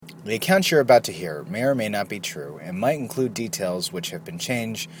The account you're about to hear may or may not be true and might include details which have been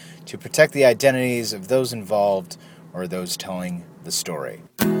changed to protect the identities of those involved or those telling the story.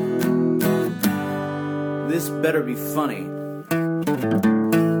 This better be funny.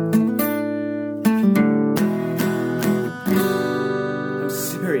 I'm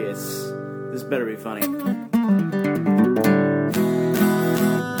serious. This better be funny.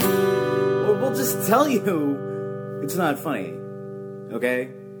 Or we'll just tell you it's not funny.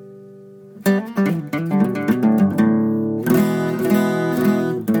 Okay?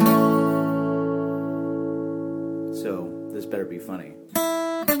 So, this better be funny.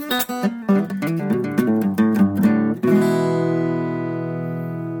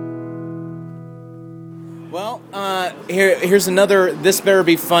 Well, here's another This Better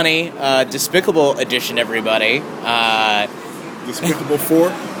Be Funny Despicable edition, everybody. Despicable 4?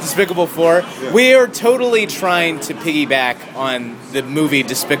 Despicable 4. Yeah. We are totally trying to piggyback on the movie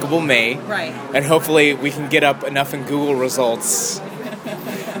Despicable Me. Right. And hopefully we can get up enough in Google results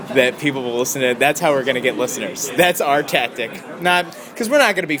that people will listen to it. That's how we're going to get listeners. That's our tactic. Not because we're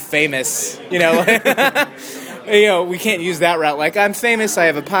not going to be famous, you know. You know, we can't use that route. Like, I'm famous, I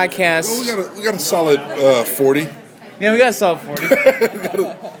have a podcast. Well, we got a solid 40. Yeah, we got a solid 40.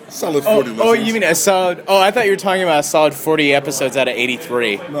 Solid 40 listeners. Oh, you mean a solid... Oh, I thought you were talking about a solid 40 episodes out of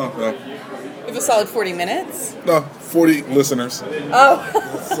 83. No. You have a solid 40 minutes? No, 40 listeners. Oh.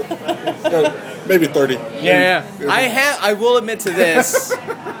 Maybe 30. Yeah. I will admit to this.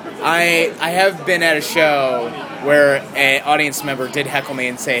 I have been at a show where an audience member did heckle me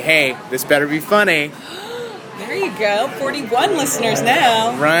and say, hey, this better be funny. There you go. 41 listeners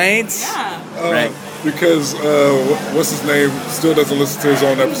now. Right? Yeah. Right. Because, what's his name, still doesn't listen to his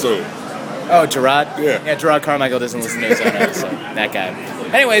own episode. Oh, Gerard? Yeah. Yeah, Gerard Carmichael doesn't listen to his own episode. That guy.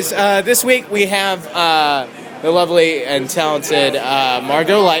 Anyways, this week we have the lovely and talented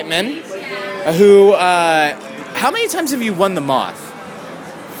Margot Lightman, who, how many times have you won the Moth?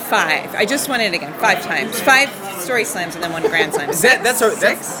 5. I just won it again. 5 times. 5 story slams and then 1 grand slam. Is that's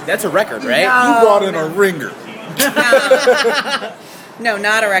a record, right? You brought in a ringer. No,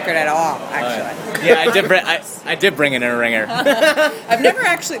 not a record at all, actually. Yeah, I did bring in a ringer. I've never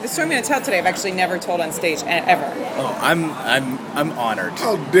actually, the story I'm going to tell today, I've actually never told on stage, ever. Oh, I'm honored.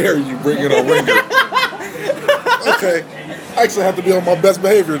 How dare you bring in a ringer? Okay. I actually have to be on my best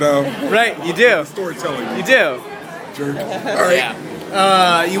behavior now. Right, you do. Storytelling. You do. Jerk. All right.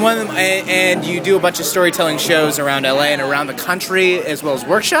 Yeah. You won them, and you do a bunch of storytelling shows around LA and around the country, as well as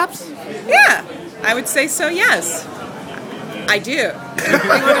workshops? Yeah, I would say so, yes. I do. What do you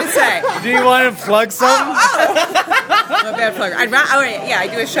want me to say? Do you want to plug something? I'm a bad plugger. I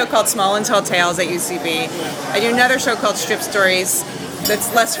do a show called Small and Tall Tales at UCB. I do another show called Strip Stories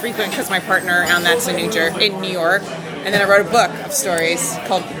that's less frequent because my partner on that's in New York. And then I wrote a book of stories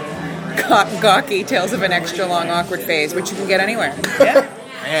called Gawky Tales of an Extra Long Awkward Phase, which you can get anywhere. Yeah.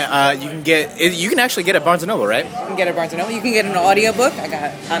 You can actually get it at Barnes & Noble, right? You can get it at Barnes & Noble. You can get an audiobook. I got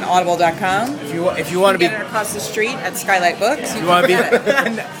it on audible.com. If you want to be... get it across the street at Skylight Books. You want to be...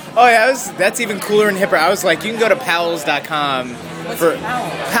 Oh, yeah, that's even cooler and hipper. I was like, you can go to Powell's.com. What's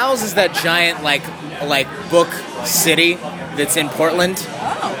Powell's? Powell's is that giant, like book city that's in Portland.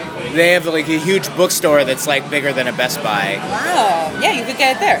 Oh. They have, like, a huge bookstore that's, like, bigger than a Best Buy. Wow. Yeah, you could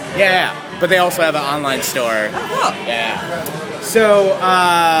get it there. Yeah. But they also have an online store. Oh, cool. Yeah. So,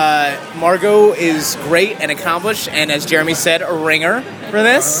 Margot is great and accomplished, and as Jeremy said, a ringer for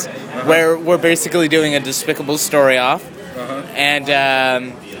this, where we're basically doing a Despicable story off, and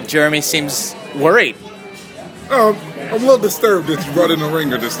Jeremy seems worried. I'm a little disturbed that you brought in a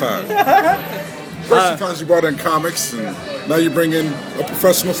ringer this time. First times you brought in comics, and now you bring in a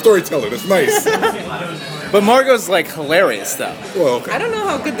professional storyteller. That's nice. But Margot's, like, hilarious, though. Well, okay. I don't know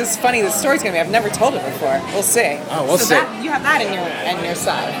how good this story's going to be. I've never told it before. We'll see. Oh, we'll see. You have that in your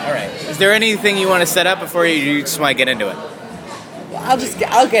side. All right. Is there anything you want to set up before you just want to get into it? Well,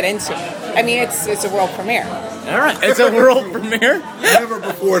 I'll get into it. I mean, it's a world premiere. All right. It's a world premiere? Never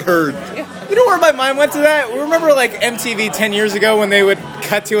before heard. You know where my mind went to that? Remember, like, MTV 10 years ago when they would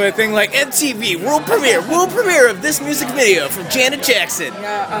cut to a thing like, MTV, world premiere of this music video from Janet Jackson.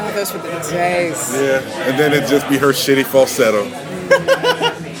 Yeah, oh, those were the days. Yeah, and then it'd just be her shitty falsetto.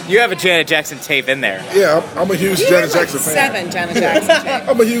 You have a Janet Jackson tape in there. Yeah, I'm a huge Janet Jackson fan. 7 Janet Jackson tapes.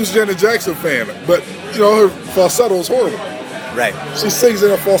 I'm a huge Janet Jackson fan, but, you know, her falsetto is horrible. Right. She sings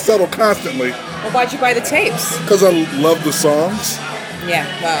in a falsetto constantly. Well, why'd you buy the tapes? Because I love the songs. Yeah,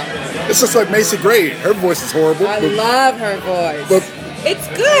 well. It's just like Macy Gray. Her voice is horrible. I love her voice. But it's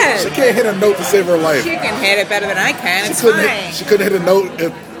good. she can't hit a note to save her life. She can hit it better than I can. It's She couldn't hit a note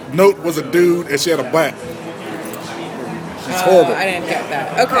if note was a dude and she had a bat. It's horrible. I didn't get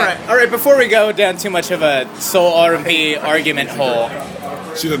that. Okay. All right. Before we go down too much of a soul R&B argument hole,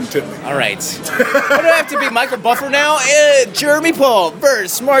 She doesn't tip me. all right. What do I have to be, Michael Buffer now? Jeremy Paul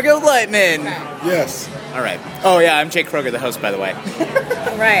versus Margot Lightman. Yes. All right. Oh yeah, I'm Jake Kroger, the host, by the way.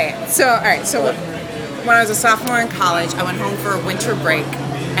 Right. So, all right. So, when I was a sophomore in college, I went home for a winter break,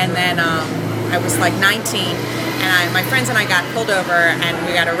 and then I was like 19, and my friends and I got pulled over, and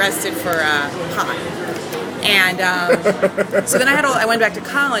we got arrested for pot. And so then I went back to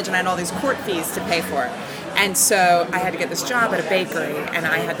college, and I had all these court fees to pay for. And so I had to get this job at a bakery, and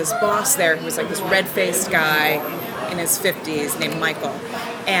I had this boss there who was like this red-faced guy in his 50s named Michael.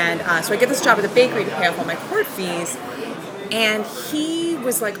 And so I get this job at the bakery to pay off all my court fees, and he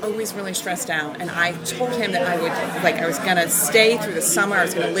was like always really stressed out. And I told him that I was gonna stay through the summer. I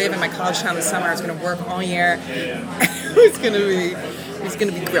was gonna live in my college town this summer. I was gonna work all year. It was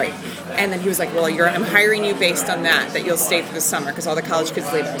gonna be great. And then he was like, well, I'm hiring you based on that you'll stay through the summer because all the college kids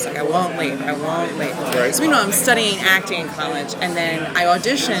leave. I was like, I won't leave. Right. So meanwhile, I'm studying acting in college, and then I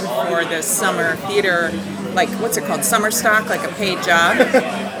auditioned for this summer theater, like, what's it called? Summer stock, like a paid job.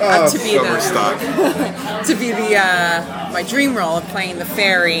 Summer stock. To be my dream role of playing the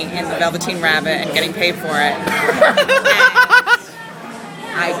fairy in the Velveteen Rabbit and getting paid for it.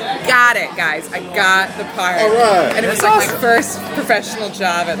 I got it, guys. I got the part. All right. And it was like my first professional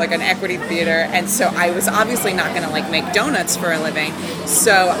job at like an equity theater. And so I was obviously not going to like make donuts for a living.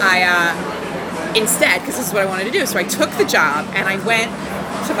 So I, instead, because this is what I wanted to do, so I took the job and I went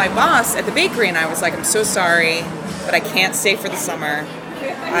to my boss at the bakery and I was like, I'm so sorry, but I can't stay for the summer.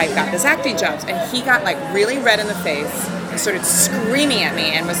 I've got this acting job. And he got like really red in the face and started screaming at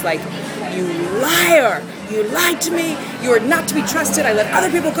me and was like, you liar! You lied to me. You are not to be trusted. I let other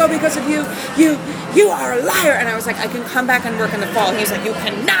people go because of you. You are a liar. And I was like, I can come back and work in the fall. He was like, you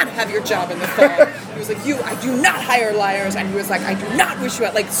cannot have your job in the fall. He was like, I do not hire liars. And he was like, I do not wish you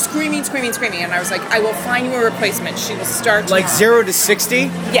out. Like screaming. And I was like, I will find you a replacement. She will start tomorrow. Like 0 to 60?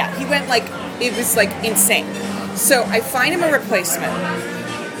 Yeah, he went like, it was like insane. So I find him a replacement.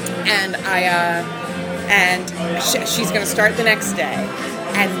 And she's going to start the next day.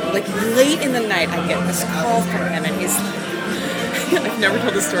 And like late in the night, I get this call from him, and he's I've never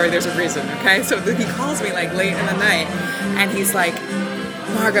told the story, there's a reason, okay? So he calls me like late in the night, and he's like,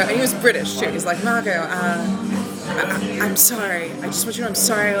 Margot, and he was British too, he's like, Margot, I'm sorry, I just want you to know I'm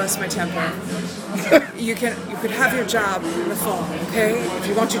sorry I lost my temper. You could have your job in the fall, okay? If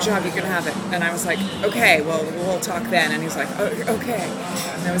you want your job, you can have it. And I was like, okay, well, we'll talk then. And he's like, oh, okay.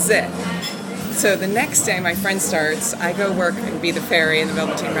 And that was it. So the next day, my friend starts. I go work and be the fairy in the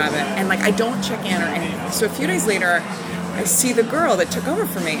Velveteen Rabbit, and like I don't check in or anything. So a few days later, I see the girl that took over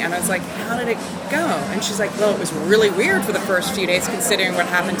for me, and I was like, "How did it go?" And she's like, "Well, it was really weird for the first few days, considering what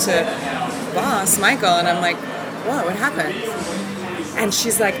happened to boss Michael." And I'm like, "What happened?" And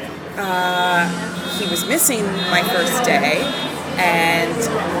she's like, "He was missing my first day, and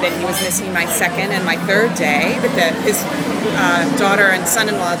then he was missing my second and my third day. But his daughter and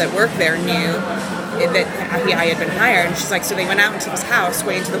son-in-law that worked there knew that I had been hired." And she's like, so they went out into his house,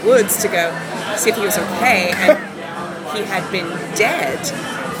 way into the woods, to go see if he was okay. And he had been dead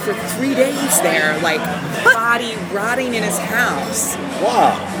for 3 days there, like body rotting in his house.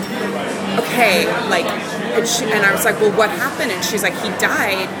 Wow. Okay, like, and I was like, well, what happened? And she's like, he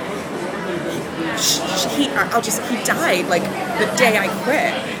died. He died like the day I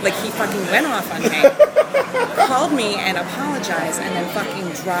quit. Like he fucking went off on me, called me and apologized, and then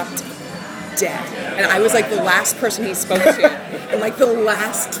fucking dropped dead. And I was like the last person he spoke to, and like the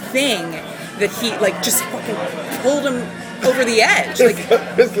last thing that he like just fucking pulled him over the edge. Like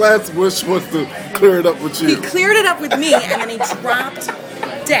his last wish was to clear it up with you. He cleared it up with me, and then he dropped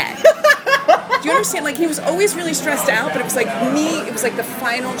dead. Do you understand? Like, he was always really stressed out, but it was like me, it was like the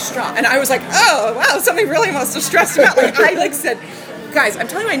final straw. And I was like, oh, wow, something really must have stressed him out. Like, I like said, guys, I'm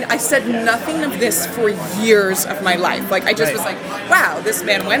telling you, I said nothing of this for years of my life. Like, I just was like, wow, this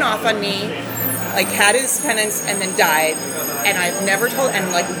man went off on me, like, had his penance, and then died. And I've never told,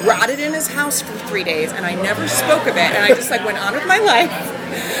 and like, rotted in his house for 3 days, and I never spoke of it. And I just like went on with my life.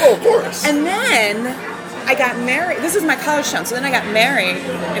 Oh, of course. And then I got married. This is my college town. So then I got married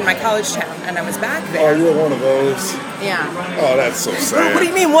in my college town, and I was back there. Oh, you were one of those? Yeah. Oh, that's so sad. What do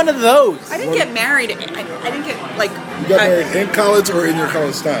you mean, one of those? I didn't get married. I didn't get, like... You got married in college or in your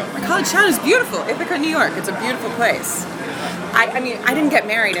college town? My college town is beautiful. Ithaca, New York. It's a beautiful place. I mean, I didn't get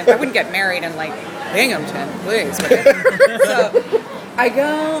married. I wouldn't get married in, like, Binghamton, please. So I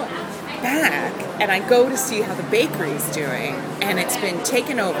go back, and I go to see how the bakery's doing, and it's been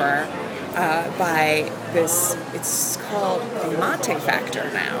taken over by this, it's called the Mate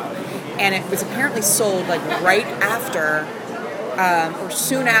Factor now, and it was apparently sold like right after or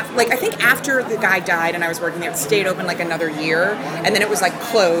soon after, like I think after the guy died and I was working there, it stayed open like another year, and then it was like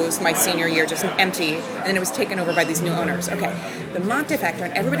closed my senior year, just empty, and then it was taken over by these new owners. Okay, the Monte Factor,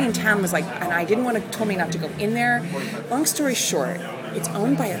 and everybody in town was like, and I didn't want to, told me not to go in there. Long story short, it's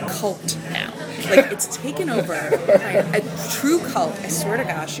owned by a cult now. Like, it's taken over by a true cult. I swear to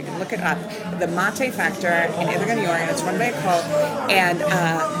gosh, you can look it up. The Monte Factor in Ithaca, New York, and it's run by a cult,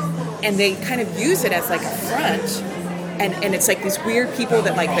 and they kind of use it as like a front. And it's like these weird people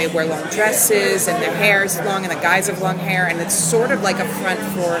that like they wear long dresses and their hair is long and the guys have long hair, and it's sort of like a front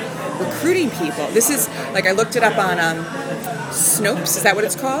for recruiting people. This is like, I looked it up on Snopes, is that what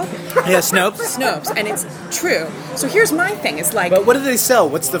it's called? Yeah, Snopes. Snopes, and it's true. So here's my thing, it's like But what do they sell?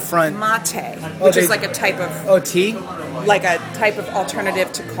 What's the front? mate, which is like a type of tea? like a type of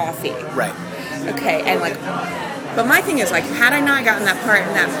alternative to coffee. Right. Okay, and like, but my thing is like, had I not gotten that part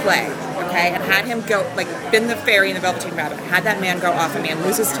in that play, okay, and had him go, like, been the fairy in the Velveteen Rabbit, had that man go off on me and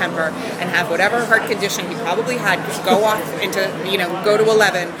lose his temper and have whatever heart condition he probably had, just go off into, go to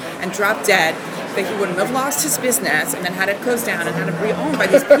 11 and drop dead, that he wouldn't have lost his business and then had it closed down and had it re-owned by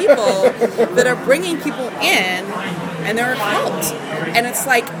these people that are bringing people in, and they're a cult. And it's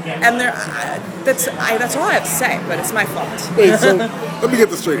like, and they're, that's all I have to say, but it's my fault. Wait, so let me get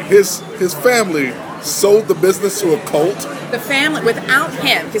this straight. His family sold the business to a cult? The family, without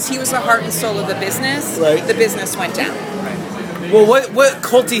him, because he was the heart and soul of the business, Right. the business went down. Well, what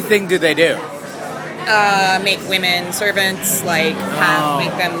culty thing do they do? Make women servants, like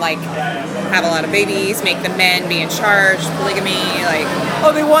make them like have a lot of babies, make the men be in charge, polygamy, like.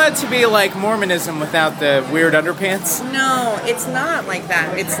 Oh, they want it to be like Mormonism without the weird underpants? No, it's not like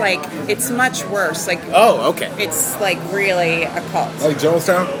that. It's like, it's much worse. Like, Oh, okay. it's like really a cult. Like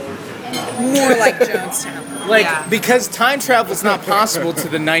Jonestown? More like Jonestown. Like, yeah. because time travel is not possible to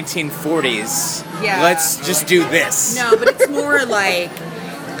the 1940s, Yeah. let's just do this. No, but it's more like,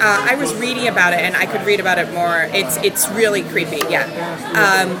 I was reading about it, and I could read about it more. It's really creepy, yeah.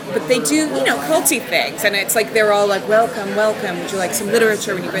 But they do, culty things, and it's like they're all like, welcome, would you like some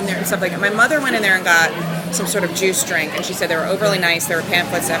literature when you've been there and stuff like that. My mother went in there and got some sort of juice drink, and she said they were overly nice, there were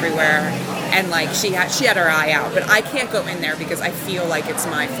pamphlets everywhere, and like she had her eye out. But I can't go in there because I feel like it's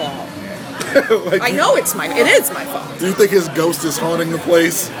my fault. Like, I know it is my fault. do you think his ghost is haunting the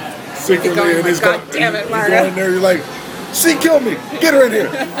place secretly? Going, And he's God damn it, you Marta. go in there, you're like, she killed me. Get her in here.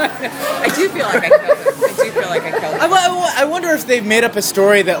 I do feel like I killed him. I wonder if they've made up a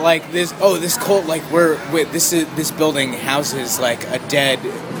story that like this cult, like this building houses like a dead.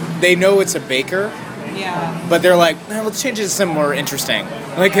 They know it's a baker, Yeah. but they're like, let's change it to something more interesting,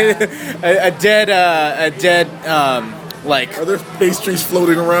 like a dead like. Are there pastries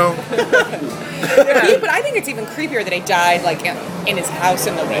floating around? But I think it's even creepier that he died like in his house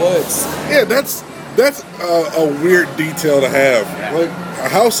in the woods. Yeah, that's a weird detail to have. Like a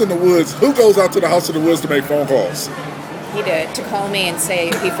house in the woods. Who goes out to the house in the woods to make phone calls? He did, to call me and say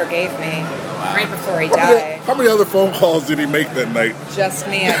he forgave me right before he died. How many other phone calls did he make that night? Just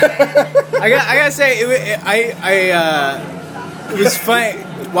me. I gotta say, it was funny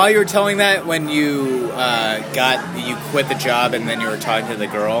while you were telling that when you you quit the job and then you were talking to the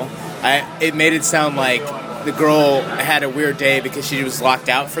girl. It made it sound like the girl had a weird day because she was locked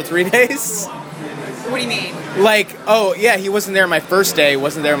out for 3 days. What do you mean? Like, oh yeah, he wasn't there my first day,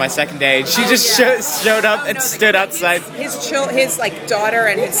 wasn't there my second day. She just showed up and stood outside. His like daughter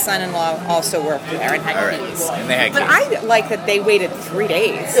and his son-in-law also worked there and had keys. And they had But keys. I like that they waited 3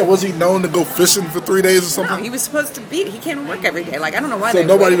 days. Yeah, was he known to go fishing for 3 days or No, something? he was supposed to be. He can't work every day. Like, I don't know why. So they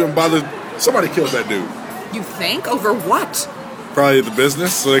nobody waited. even bothered. Somebody killed that dude. You think over what? Probably the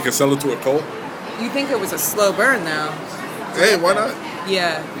business, so they can sell it to a cult. You think it was a slow burn though? Hey, why not?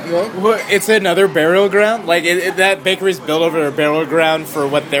 Yeah. You know? Well, it's another burial ground. Like that bakery's built over a burial ground for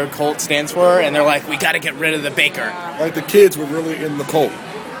what their cult stands for, and they're like, we got to get rid of the baker. Like the kids were really in the cult.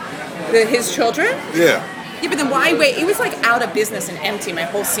 His children? Yeah. Yeah, but then why wait? It was like out of business and empty my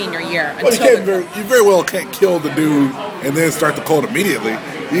whole senior year. Well, Until you very well can't kill the dude and then start the cult immediately.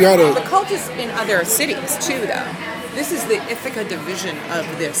 You the gotta. cult is in other cities too, though. This is the Ithaca division of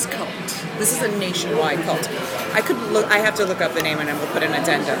this cult. This is a nationwide cult. I have to look up the name and I will put an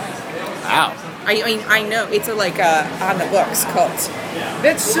addendum. Wow. I mean, I know it's a on the books cult.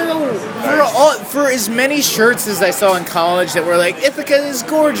 That's so for as many shirts as I saw in college that were like Ithaca is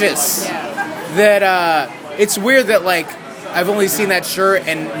gorgeous. Yeah. That it's weird that like I've only seen that shirt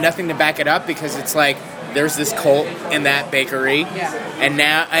and nothing to back it up because it's like there's this cult in that bakery, Yeah. and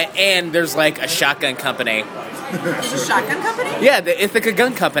now and there's like a shotgun company. It's a shotgun company? Yeah, the Ithaca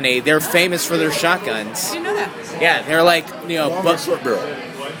Gun Company. They're famous for their shotguns. I didn't know that. Yeah, they're like Long or short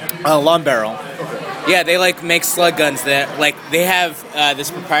barrel? long barrel. Yeah, they like make slug guns that like they have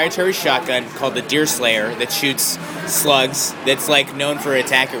this proprietary shotgun called the Deer Slayer that shoots slugs. That's like known for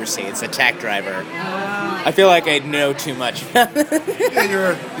its accuracy. It's a tack driver. I feel like I know too much.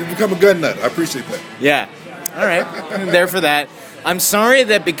 Yeah, you become a gun nut. I appreciate that. Yeah. All right. I'm there for that. I'm sorry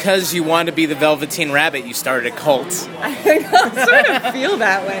that because you want to be the Velveteen Rabbit, you started a cult. I sort of feel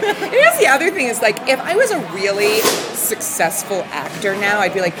that way. Here's the other thing is, like, if I was a really successful actor now,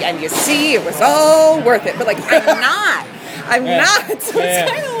 I'd be like, and you see, it was all worth it. But, like, I'm not. I'm not. So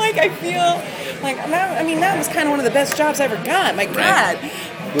it's kind of like I feel like, I mean, that was kind of one of the best jobs I ever got. My God.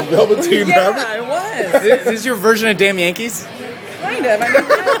 The Velveteen Rabbit? Yeah, it was. Is this your version of Damn Yankees? Kind of. I mean,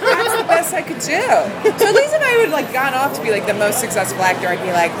 that's the best I could do. So at least if I would like gone off to be like the most successful actor, I'd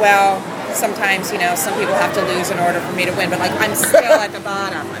be like, well, sometimes, you know, some people have to lose in order for me to win, but like I'm still at the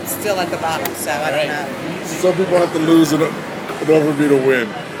bottom. I'm still at the bottom, so I don't know. Some people have to lose in order for me to win.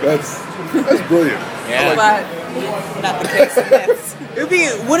 That's brilliant. Yeah. But not the case in this.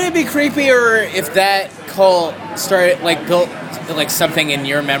 Wouldn't it be creepier if that cult started like built like something in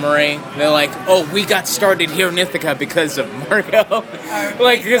your memory? They're like, oh, we got started here in Ithaca because of Margot,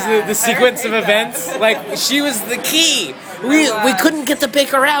 like because of the sequence of events. Like she was the key. We couldn't get the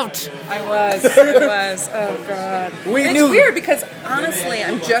baker out. I was. Oh God. It's weird because honestly,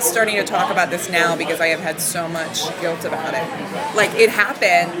 I'm just starting to talk about this now because I have had so much guilt about it. Like it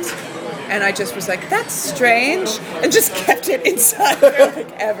happened. And I just was like, that's strange, and just kept it inside for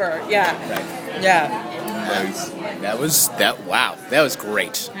like ever. Yeah. Yeah. Nice. Wow, that was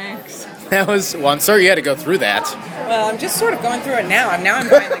great. Thanks. Well, I'm sorry you had to go through that. Well, I'm just sort of going through it now. I'm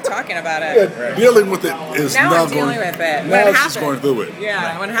finally talking about it. Yeah, dealing with it is Now not I'm dealing going. with it. Now When it it's just happened. going through it.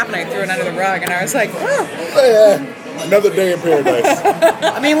 Yeah, when it happened, I threw it under the rug, and I was like, oh. Yeah, another day in paradise.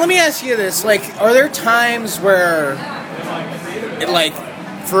 I mean, let me ask you this: like, are there times where,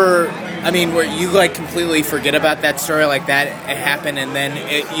 where you like completely forget about that story, like that it happened, and then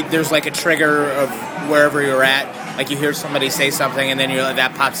there's like a trigger of wherever you're at, like you hear somebody say something, and then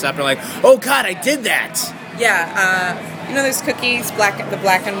that pops up, and you're like, oh God, I did that. Yeah, you know those cookies, the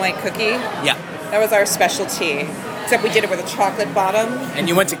black and white cookie? Yeah. That was our specialty. Except we did it with a chocolate bottom. And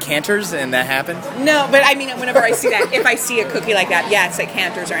you went to Cantor's, and that happened? No, but I mean, whenever I see that, if I see a cookie like that, yeah, it's at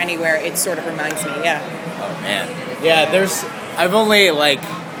Cantor's or anywhere, it sort of reminds me, yeah. Oh man. Yeah, I've only like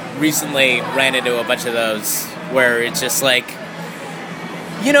recently ran into a bunch of those where it's just like,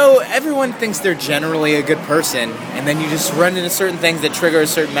 you know, everyone thinks they're generally a good person, and then you just run into certain things that trigger a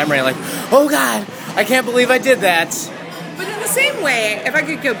certain memory, like, oh God, I can't believe I did that. But in the same way, if I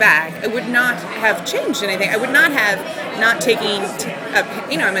could go back, it would not have changed anything. I would not have not taking,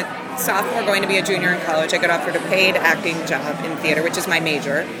 I'm a sophomore going to be a junior in college. I got offered a paid acting job in theater, which is my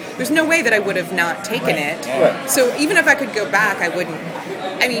major. There's no way that I would have not taken it. Right. So even if I could go back, I wouldn't.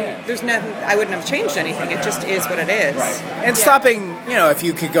 I mean, there's nothing. I wouldn't have changed anything. It just is what it is. Right. And stopping, if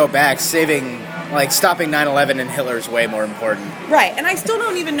you could go back, stopping 9/11 and Hitler is way more important. Right. And I still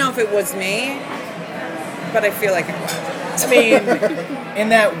don't even know if it was me, but I feel like it was. I mean, in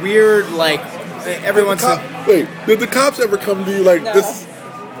that weird, everyone's... Wait, did the cops ever come to you like No. this?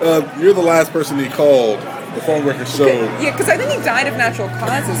 You're the last person he called. The phone record showed. Yeah, because I think he died of natural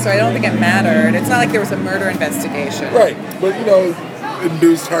causes, so I don't think it mattered. It's not like there was a murder investigation. Right, but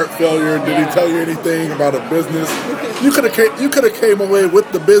induced heart failure. Did he tell you anything about a business? You could have came away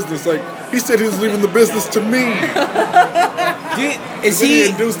with the business. Like he said, he was leaving the business to me. Is Then he... he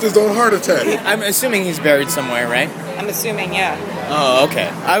induced his own heart attack. I'm assuming he's buried somewhere, right? I'm assuming, yeah. Oh, okay.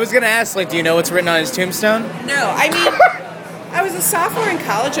 I was going to ask, do you know what's written on his tombstone? No, I mean, I was a sophomore in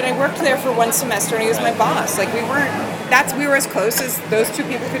college, and I worked there for one semester, and he was my boss. Like, we were as close as those two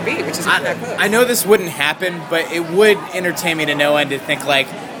people could be, which is not that close. I know this wouldn't happen, but it would entertain me to know and to think,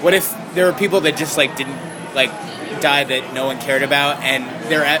 what if there were people that just, didn't, die that no one cared about, and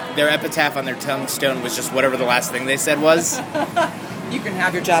their epitaph on their tombstone was just whatever the last thing they said was? You can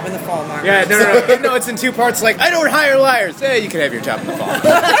have your job in the fall, Mark. Yeah, no, it's in two parts, I don't hire liars. Yeah, you can have your job in the fall.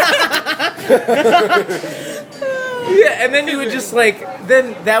 Yeah, and then you would just,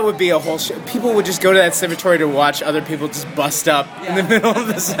 then that would be a whole show. People would just go to that cemetery to watch other people just bust up in the middle of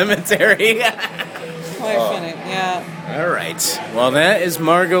the cemetery. Quite funny, yeah. All right. Well, that is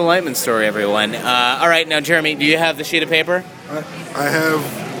Margot Lightman's story, everyone. All right, now, Jeremy, do you have the sheet of paper? I have,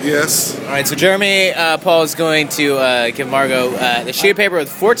 yes. All right, so Jeremy Paul is going to give Margot the sheet of paper with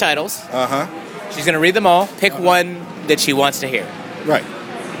 4 titles. Uh-huh. She's going to read them all, pick one that she wants to hear. Right.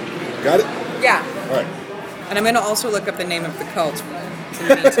 Got it? Yeah. All right. And I'm going to also look up the name of the cult in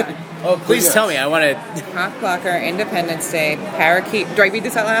the meantime. Oh, please Yes. tell me. I want to... Cock Blocker, Independence Day, Parakeet... Do I read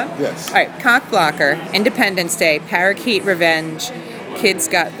this out loud? Yes. All right, Cock Blocker, Independence Day, Parakeet Revenge, Kids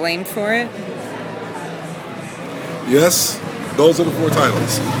Got Blamed for It. Yes, those are the 4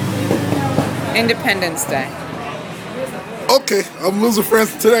 titles. Independence Day. Okay, I'm losing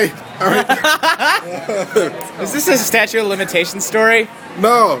friends today. All right. Is this a statute of limitations story?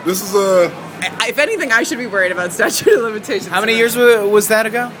 No, this is a. If anything, I should be worried about statute of limitations. How many years was that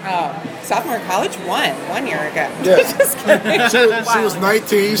ago? Oh, sophomore in college? 1 year ago. Yeah. Just kidding. She was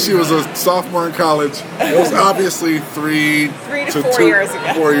 19. She was a sophomore in college. It was obviously 3 to 4 years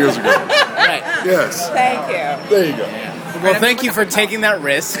ago. 4 years ago. Right. Yes. Thank you. There you go. Well, thank you for taking that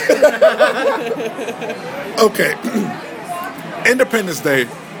risk. Okay. Independence Day.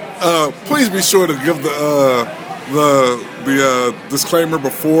 Please be sure to give the disclaimer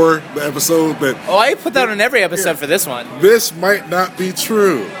before the episode that Oh, I put that on every episode for this one. this might not be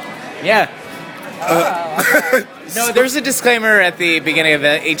true. Yeah. No, there's a disclaimer at the beginning of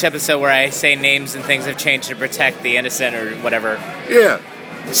each episode where I say names and things have changed to protect the innocent or whatever. Yeah.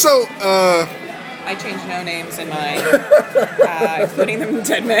 So, I changed no names in mine, including the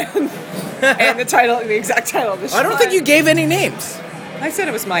dead man and the exact title of the show. I don't think you gave any names. I said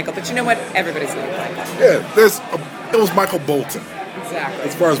it was Michael, but you know what? Everybody's named Michael. yeah, it was Michael Bolton, Exactly.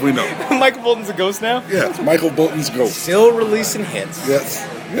 as far as we know. Michael Bolton's a ghost now? Yes, Michael Bolton's ghost. Still releasing hits.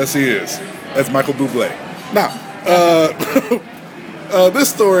 Yes, he is. That's Michael Bublé. Now, this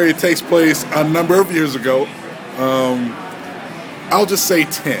story takes place a number of years ago. I'll just say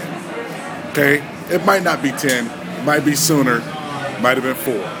 10. Okay? It might not be 10. It might be sooner. Might have been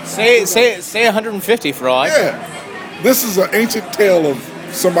 4. Say 150 for all I care. Yeah. This is an ancient tale of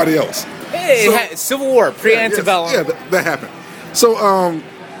somebody else. Hey, Civil War, pre-antebellum. Yeah, that happened. So,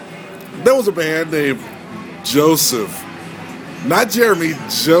 there was a man named Joseph. Not Jeremy,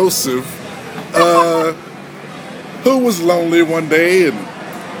 Joseph. Who was lonely one day, and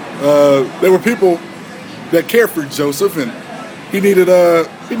there were people that cared for Joseph, and he needed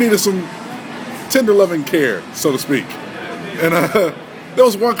some tender loving care, so to speak. And there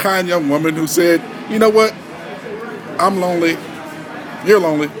was one kind young woman who said, "You know what? I'm lonely. You're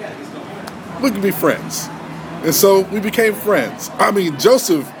lonely. We can be friends." And so we became friends. I mean,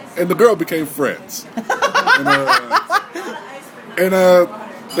 Joseph and the girl became friends. And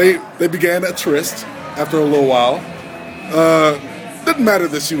they began a tryst after a little while. Didn't matter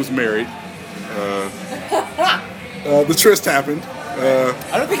that she was married. The tryst happened.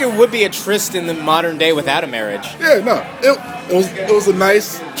 I don't think it would be a tryst in the modern day without a marriage. Yeah, no, it was a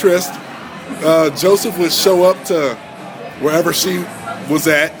nice tryst. Joseph would show up to wherever she was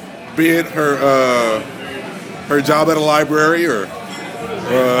at, be it her job at a library or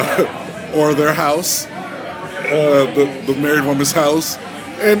their house, the married woman's house,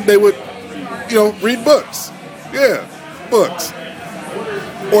 and they would, read books. Yeah, books.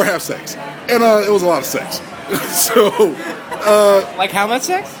 Or have sex. And it was a lot of sex. So, Like how much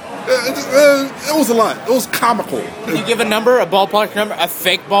sex? it was a lot. It was comical. Can you give a number, a ballpark number, a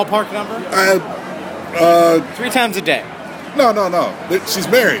fake ballpark number? I had, 3 times a day. no. She's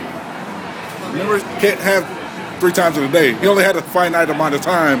married. Remember, can't have 3 times in a day. He only had a finite amount of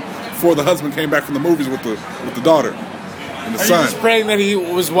time before the husband came back from the movies with the daughter and the Are you son. just praying that he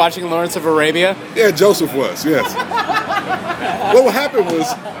was watching Lawrence of Arabia? Yeah, Joseph was, yes. What would happen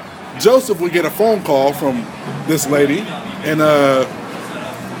was Joseph would get a phone call from this lady, and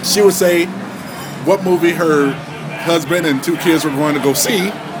she would say what movie her husband and 2 kids were going to go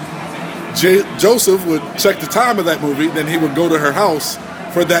see. Joseph would check the time of that movie, then he would go to her house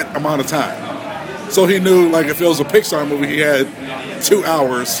for that amount of time. So he knew, like, if it was a Pixar movie, he had 2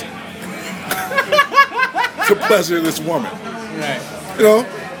 hours to pleasure this woman. Right.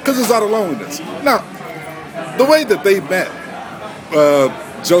 Because it's out of loneliness. Now, the way that they met,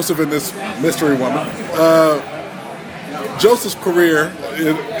 Joseph and this mystery woman, Joseph's career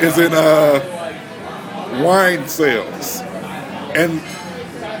is in wine sales. And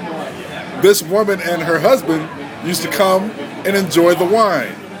this woman and her husband used to come and enjoy the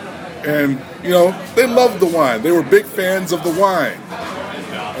wine. And, they loved the wine. They were big fans of the wine.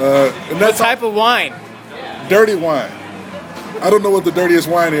 And What that's type of wine? dirty wine. I don't know what the dirtiest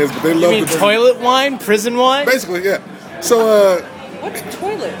wine is, but they You love mean the dirty. toilet wine? Prison wine? Basically, yeah. So, What's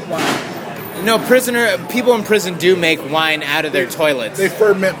toilet wine? No, people in prison do make wine out of their toilets. they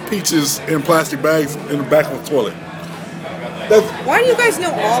ferment peaches in plastic bags in the back of the toilet. That's, Why do you guys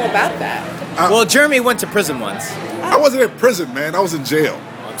know all about that? Well, Jeremy went to prison once. I wasn't in prison, man. I was in jail.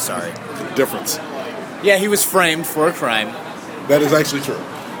 I'm sorry. That's the difference. Yeah, he was framed for a crime. That is actually true.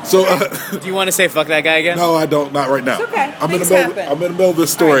 So, Do you want to say fuck that guy again? no, I don't. Not right now. It's okay. I'm in the Things middle. happen. I'm in the middle of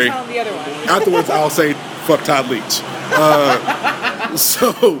this All right, story. tell them the other one. Afterwards, I'll say fuck Todd Leach.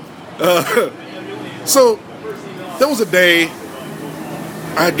 So there was a day,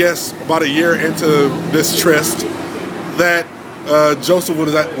 I guess, about a year into this tryst, that Joseph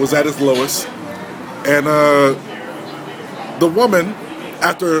was at his lowest, and the woman,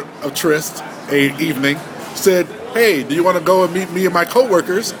 after a tryst, a evening, said, "Hey, do you want to go and meet me and my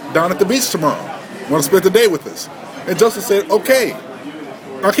coworkers down at the beach tomorrow? Want to spend the day with us?" And Joseph said, "Okay."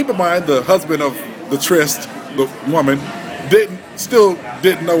 Now keep in mind, the husband of the tryst, the woman, still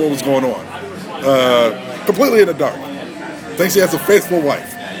didn't know what was going on. Completely in the dark. Thinks he has a faithful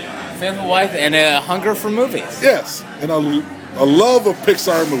wife. Faithful wife and a hunger for movies. Yes, and a love of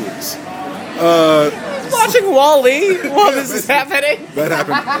Pixar movies. Watching Wall-E while this is happening. That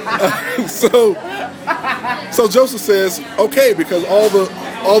happened. So Joseph says, "Okay," because all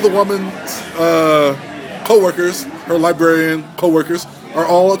the woman's co-workers, her librarian co-workers, are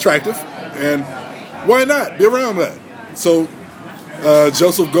all attractive, and why not be around that? So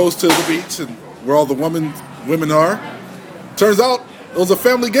Joseph goes to the beach and where all the women are. Turns out it was a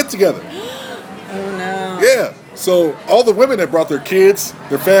family get-together. Oh no. Yeah. So all the women had brought their kids,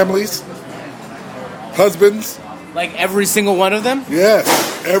 their families, husbands. Like every single one of them? Yes,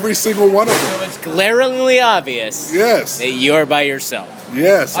 every single one of them. So it's glaringly obvious Yes. that you're by yourself.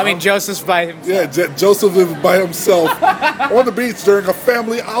 Yes. I mean, Joseph's by himself. Yeah, Joseph is by himself on the beach during a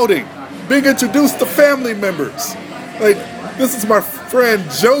family outing, being introduced to family members. Like, this is my friend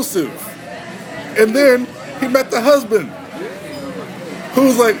Joseph. And then he met the husband,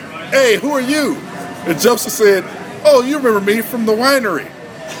 who's like, "Hey, who are you?" And Joseph said, "Oh, you remember me from the winery.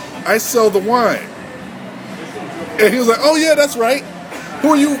 I sell the wine." And he was like, "Oh yeah, that's right.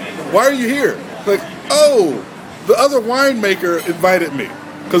 Who are you? Why are you here?" Like, "Oh, the other winemaker invited me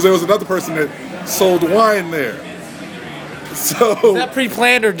because there was another person that sold wine there." So Is that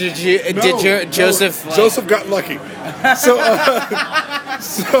pre-planned, or did Joseph? No, Joseph got lucky. So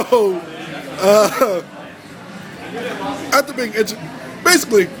after being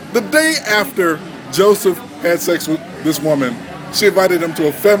basically the day after Joseph had sex with this woman, she invited him to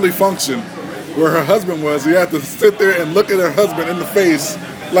a family function where her husband was. He had to sit there and look at her husband in the face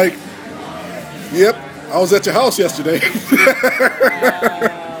like, "Yep, I was at your house yesterday."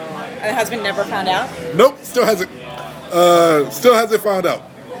 And the husband never found out? Nope, still hasn't found out.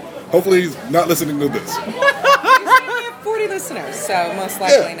 Hopefully he's not listening to this. We have 40 listeners, so most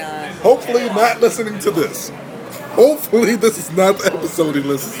likely not. Hopefully not listening to this. Hopefully this is not the episode he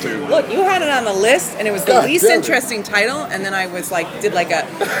listens to. Look, you had it on the list, and it was the God least damn it. interesting title, and then I was like, did like a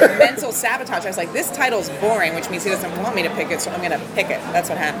mental sabotage. I was like, this title's boring, which means he doesn't want me to pick it, so I'm going to pick it. That's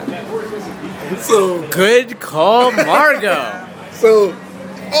what happened. So Good call, Margot.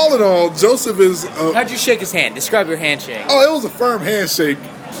 all in all, Joseph is. How'd you shake his hand? Describe your handshake. Oh, it was a firm handshake.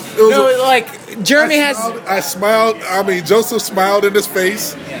 It was No, like Jeremy has. I smiled. I mean, Joseph smiled in his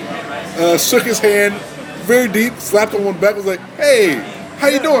face, shook his hand very deep, slapped him on the back, was like, "Hey, how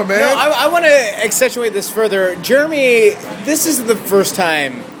you doing, man?" No, I want to accentuate this further. Jeremy, this is the first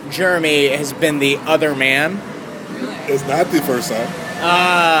time Jeremy has been the other man. It's not the first time.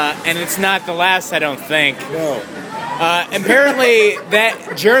 And it's not the last, I don't think. No. Apparently,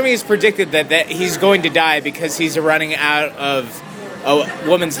 that Jeremy's predicted that he's going to die because he's running out of a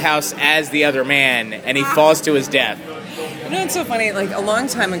woman's house as the other man, and he falls to his death. You know, it's so funny. Like, a long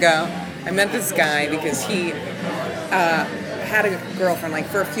time ago, I met this guy because he had a girlfriend, like,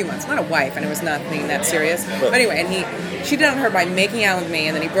 for a few months. Not a wife, and it was nothing that serious. But anyway, and he cheated on her by making out with me,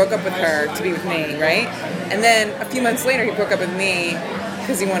 and then he broke up with her to be with me, right? And then a few months later, he broke up with me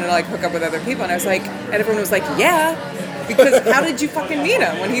because he wanted to, like, hook up with other people. And I was like, and everyone was like, "Yeah, because how did you fucking meet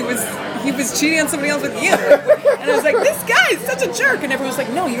him when he was cheating on somebody else with you?" And I was like, "This guy is such a jerk." And everyone was like,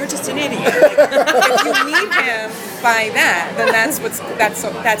 "No, you're just an idiot." Like, if you meet him by that, then that's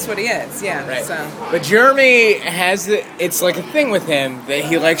what he is. Yeah. Right. So. But Jeremy has it's like a thing with him that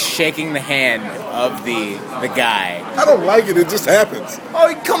he likes shaking the hand of the guy. I don't like it. It just happens.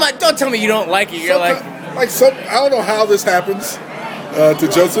 Oh, come on! Don't tell me you don't like it. You're like, I don't know how this happens to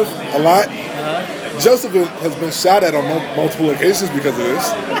Joseph a lot. Joseph has been shot at on multiple occasions because of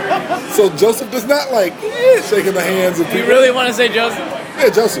this. So Joseph does not like shaking the hands of you people. really want to say Joseph? Yeah,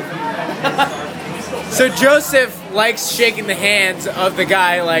 Joseph. So Joseph likes shaking the hands of the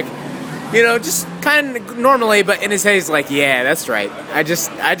guy, like, you know, just kind of normally, but in his head he's like, "Yeah, that's right. I just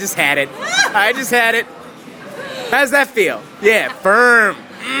had it. I just had it. How's that feel? Yeah, firm.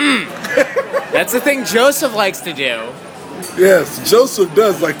 That's the thing Joseph likes to do." Yes, Joseph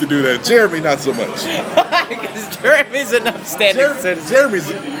does like to do that. Jeremy, not so much. Because Jeremy's an upstanding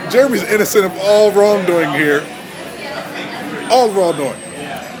citizen. Jeremy's innocent of all wrongdoing here. All wrongdoing.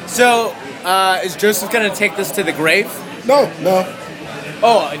 So, is Joseph going to take this to the grave? No.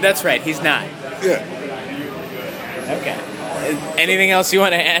 Oh, that's right. He's not. Yeah. Okay. Anything else you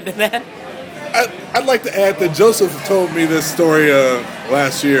want to add to that? I'd like to add that Joseph told me this story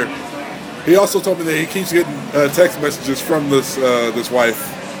last year. He also told me that he keeps getting text messages from this wife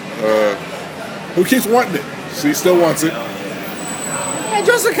who keeps wanting it. She still wants it. Yeah,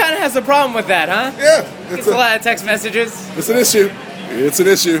 Joseph kind of has a problem with that, huh? Yeah, It's a lot of text messages. it's an issue. It's an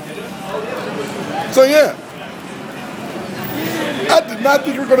issue. So yeah, I did not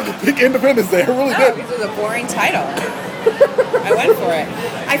think you were going to pick Independence Day. I really No, didn't. because it was a boring title. I went for it.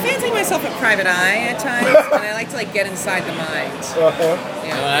 I fancy myself a private eye at times, and I like to get inside the mind.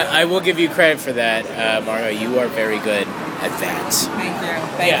 Yeah. I will give you credit for that, Margo. You are very good at that. Thank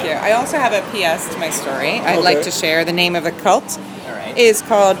you. Thank Yeah. you. I also have a PS to my story. I'd like Okay. to share. The name of the cult All right. is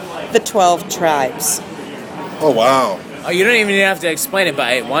called the 12 Tribes. Oh wow. Oh, you don't even have to explain it, but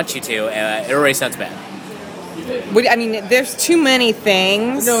I want you to. It already sounds bad. I mean, there's too many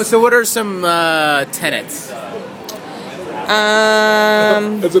things. No, so what are some tenets?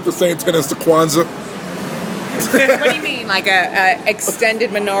 Is it the same tenets to Kwanzaa? What do you mean? Like a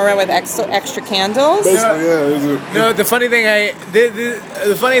extended menorah with extra candles? Basically, yeah. Is it, No, the funny thing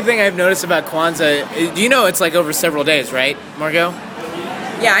the funny thing I've noticed about Kwanzaa, do you know it's over several days, right, Margot?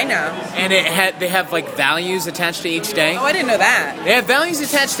 Yeah, I know. And they have values attached to each day. Oh, I didn't know that. They have values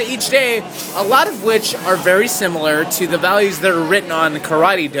attached to each day, a lot of which are very similar to the values that are written on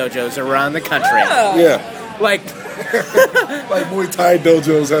karate dojos around the country. Oh. yeah. Like, Like Muay Thai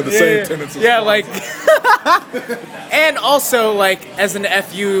dojos have the same tenets. as yeah, Kwanzaa. and also as an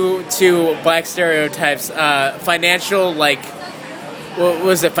FU to black stereotypes, financial what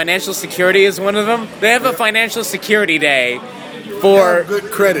was it? Financial security is one of them. They have a financial security day for. Have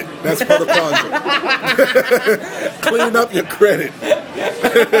good credit. That's part of Kwanzaa. Clean up your credit.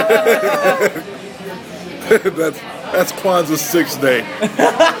 that's Kwanzaa's 6th day.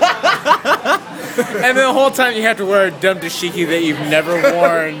 And the whole time you have to wear a dumb dashiki that you've never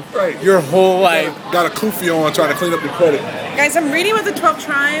worn Right. your whole life. Got a kufi on trying to clean up your credit. Guys, I'm reading about the 12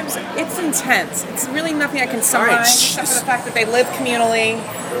 tribes. It's intense. It's really nothing I can summarize except for the fact that they live communally,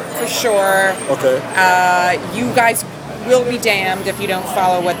 for sure. Okay. You guys will be damned if you don't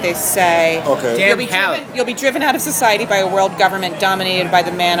follow what they say. Okay. Damn how. You'll be driven out of society by a world government dominated by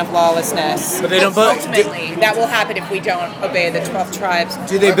the man of lawlessness. But they don't Ultimately, that will happen if we don't obey the 12 tribes.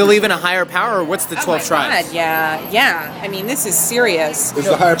 Do they believe in a higher power, or what's the 12 Oh my tribes? God, yeah. I mean, this is serious. Is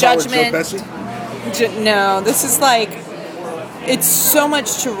the higher power Joe Judgment. Pesci? No, this is it's so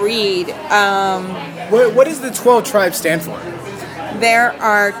much to read. What does the 12 tribes stand for? There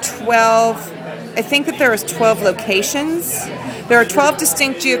are 12, I think that there is 12 locations. There are 12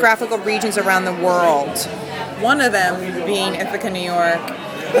 distinct geographical regions around the world. One of them being Ithaca, New York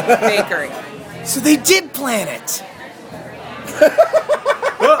Bakery. So they did plan it.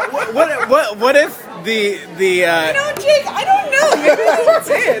 what if the Jake, I don't know. Maybe they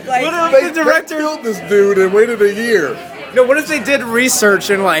did. what if the They director killed this dude and waited a year. No, what if they did research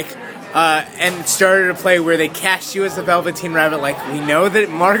and and started a play where they cast you as the Velveteen Rabbit? We know that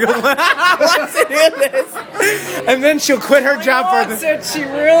Margot wants to do this, and then she'll quit her job for She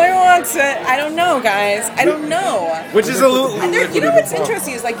really wants it. I don't know, guys. I don't know. which is a little. And you know what's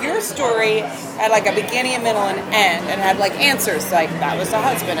interesting is your story had a beginning, a middle, and end, and had answers that was the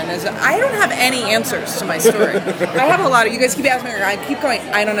husband, and I don't have any answers to my story. I have a lot of you guys keep asking me. I keep going.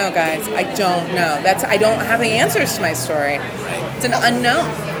 I don't know, guys. I don't know. I don't have the answers to my story. It's an unknown.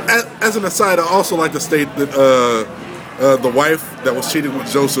 As an aside, I also like to state that the wife that was cheating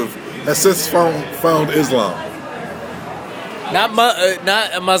with Joseph has since found Islam.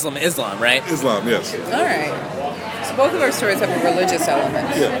 Not a Muslim, Islam, right? Islam, yes. All right. So both of our stories have a religious element.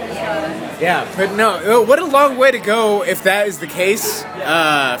 Yeah, but no. What a long way to go if that is the case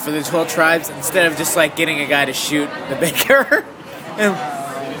for the 12 tribes. Instead of just getting a guy to shoot the baker.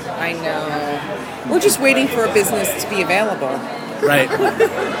 I know. We're just waiting for a business to be available. Right.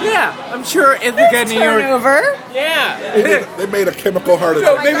 Yeah, I'm sure Ithaca, New York. Turnover. Yeah. They made a chemical heart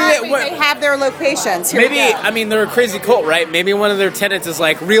So attack. maybe They have their locations. Here Maybe, we go. I mean, they're a crazy cult, right? Maybe one of their tenets is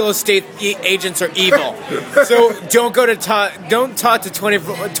real estate agents are evil. So don't talk to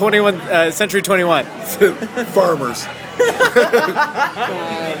 21 Century 21. Farmers.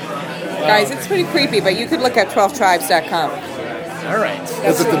 Guys, it's pretty creepy, but you could look at 12tribes.com. All right.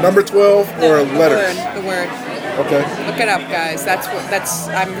 Is it the number 12 or letters? The word. Okay. Look it up, guys.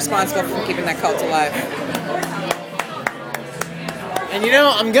 I'm responsible for keeping that cult alive. And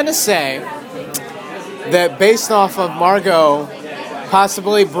I'm going to say that based off of Margot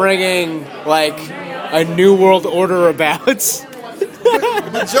possibly bringing, a new world order about.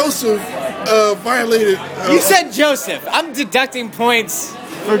 But Joseph violated. You said Joseph. I'm deducting points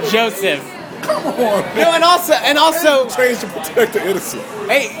for Joseph. Come on, man. No, and also, Change to protect the innocent.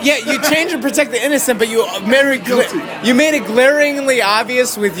 hey, yeah, you change and protect the innocent, but you Guilty. you made it glaringly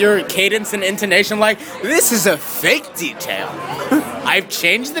obvious with your cadence and intonation, like this is a fake detail. I've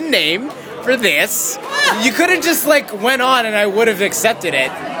changed the name for this. You could have just like went on, and I would have accepted it,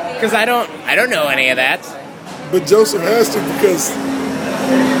 because I don't know any of that. But Joseph has to because.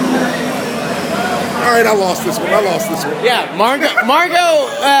 All right, I lost this one. Yeah,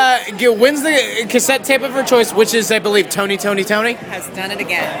 Margot wins the cassette tape of her choice, which is, I believe, Tony. Has done it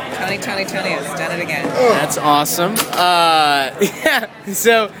again. Tony has done it again. That's awesome. Yeah.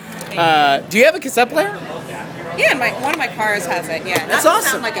 So, do you have a cassette player? Yeah, one of my cars has it. Yeah, That's not to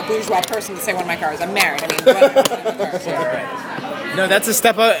awesome. sound like a bourgeois person to say one of my cars. I'm married. I mean, one of my cars. Yeah. No, that's a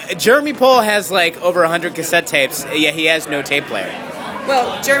step up. Jeremy Paul has like over 100 cassette tapes. Yeah, he has no tape player.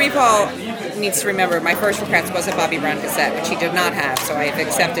 Well, Jeremy Paul needs to remember my first request was a Bobby Brown cassette, which he did not have, so I've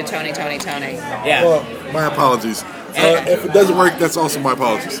accepted Tony. Yeah. Well, my apologies. If it doesn't work, that's also my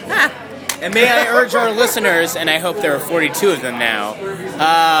apologies. And may I urge our listeners, and I hope there are 42 of them now,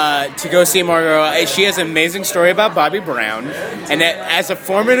 to go see Margot. She has an amazing story about Bobby Brown, and as a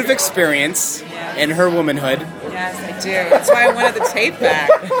formative experience in her womanhood. Yes, I do. That's why I wanted the tape back.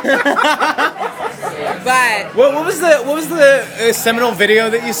 But What was the seminal video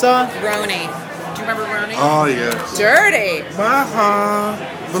that you saw? Roni. Do you remember Roni? Oh yes. Dirty. My heart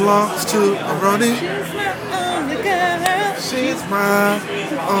belongs to Ronnie. Only girl. She's my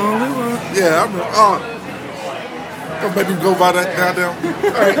only one. Yeah, I remember. Don't make me go by that goddamn.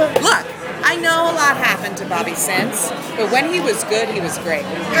 All right. Look, I know a lot happened to Bobby since, but when he was good, he was great.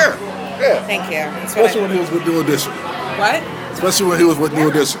 Yeah. Thank you. That's what Especially when he was with New Edition. What? Especially when he was with New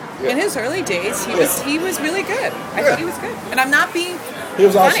Edition. In his early days, he was really good. I thought he was good, and I'm not being He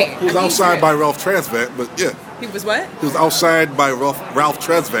was funny. outside by Ralph Transvant, but yeah. He was what? He was outside by Ralph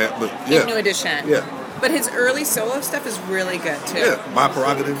Transvant, but yeah. In New Edition. Yeah. But his early solo stuff is really good too. Yeah, my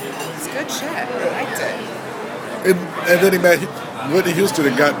prerogative. It's good shit. I liked it. And then he met Whitney Houston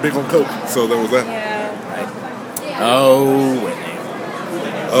and got big on coke, so that was that. Yeah. Oh, Whitney.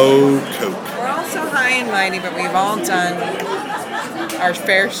 Oh, coke. We're all so high and mighty, but we've all done our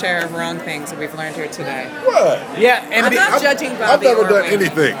fair share of wrong things that we've learned here today. What? Yeah, and I'm not judging Bobby. I've never or done Whitney.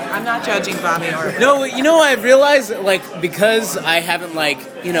 anything. I'm not judging Bobby or. No, you know, I've realized, like, because I haven't, like,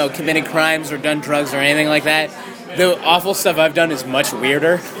 you know, committed crimes or done drugs or anything like that, the awful stuff I've done is much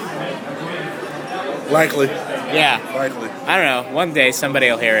weirder. Likely. Yeah. Likely. I don't know. One day somebody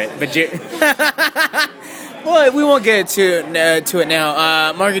will hear it. But well, we won't get to it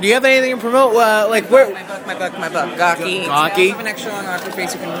now. Margaret, do you have anything to promote? Like, where? My book, Gawky. Gawky? It's an extra long awkward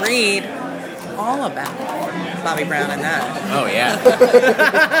face. You can read all about Bobby Brown and that. Oh, yeah.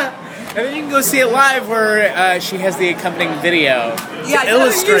 And then you can go see it live where she has the accompanying video to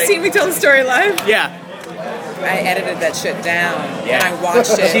illustrate. You've seen me tell the story live? Yeah. I edited that shit down Yeah. and I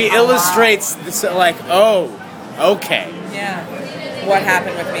watched it. She illustrates, this, like, oh, okay. Yeah. What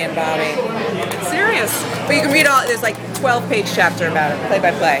happened with me and Bobby. It's serious. But you can read all, there's like 12-page chapter about it, play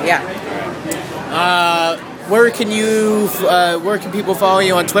by play, yeah. Where can people follow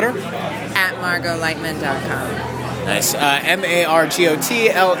you on Twitter? At MargotLightman.com. Nice.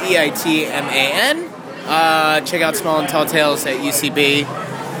 MargotLeitman. Check out Small and Tall Tales at UCB.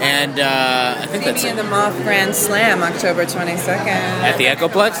 And I think See that's me in it. the Moth Grand Slam, October 22nd. At the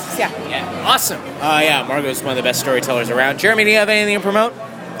Echoplex? Yeah. Awesome. Yeah, Margot's one of the best storytellers around. Jeremy, do you have anything to promote?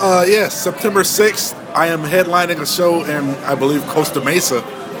 Yes, September 6th, I am headlining a show in, I believe, Costa Mesa,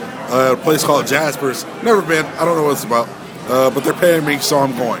 a place called Jasper's. Never been. I don't know what it's about. But they're paying me, so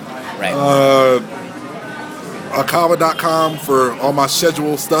I'm going. Right. Akava.com for all my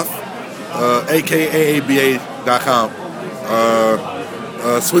schedule stuff. AKAABA.com.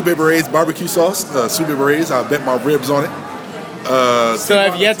 Sweet Baby Ray's barbecue sauce. Sweet Baby Ray's. I bet my ribs on it.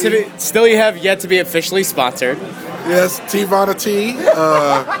 Still you have yet to be officially sponsored. Yes, Tivana Tea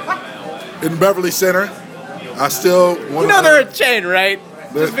in Beverly Center. I still want You know they're a chain, right?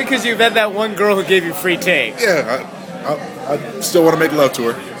 Just because you've had that one girl who gave you free tea. Yeah, I still want to make love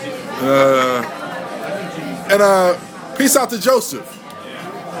to her. And peace out to Joseph.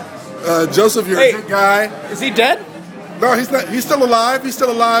 Joseph, you're a good guy. Is he dead? No, he's not. He's still alive. He's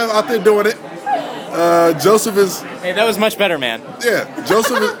still alive out there doing it. Joseph is. Hey, that was much better, man. Yeah,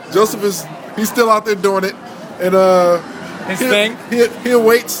 Joseph is. He's still out there doing it, and His thing? He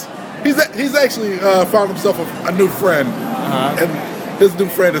awaits. He's actually found himself a new friend, and his new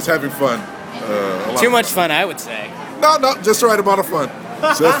friend is having fun. Too much fun, I would say. No, just the right amount of fun.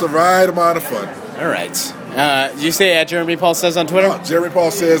 Just the right amount of fun. All right. Did you say at Jeremy Paul Says on Twitter? Jeremy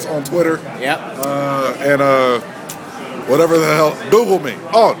Paul Says on Twitter. Yep. And whatever the hell. Google me.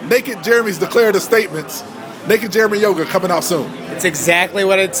 Oh, Naked Jeremy's declarative statements. Naked Jeremy Yoga coming out soon. It's exactly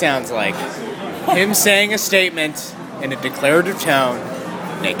what it sounds like. Him saying a statement in a declarative tone,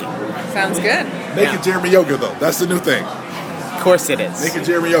 naked. Sounds good. Naked Jeremy Yoga, though. That's the new thing. Of course it is. Naked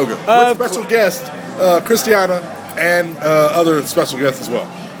Jeremy Yoga. With special guest, Christiana, and other special guests as well.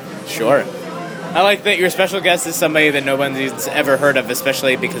 Sure. I like that your special guest is somebody that nobody's ever heard of,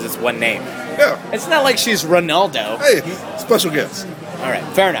 especially because it's one name. Yeah. It's not like she's Ronaldo. Hey, special guest. All right,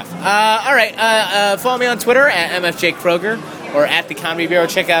 fair enough. All right, follow me on Twitter at MFJ Kroger or at The Comedy Bureau.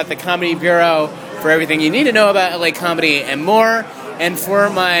 Check out The Comedy Bureau for everything you need to know about LA comedy and more. And for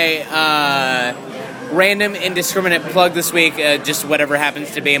my random indiscriminate plug this week, just whatever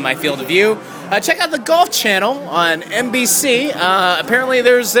happens to be in my field of view, check out the Golf Channel on NBC. Apparently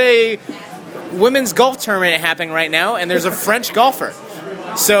there's a women's golf tournament happening right now, and there's a French golfer.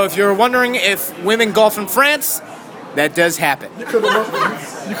 So if you're wondering if women golf in France, that does happen. You could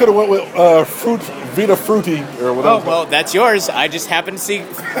have went with Vita Frutti or whatever. Oh, well, that's yours. I just happened to see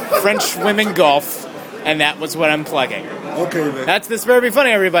French women golf, and that was what I'm plugging. Okay, then. That's This Better Be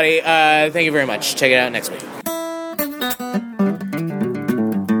Funny, everybody. Thank you very much. Check it out next week.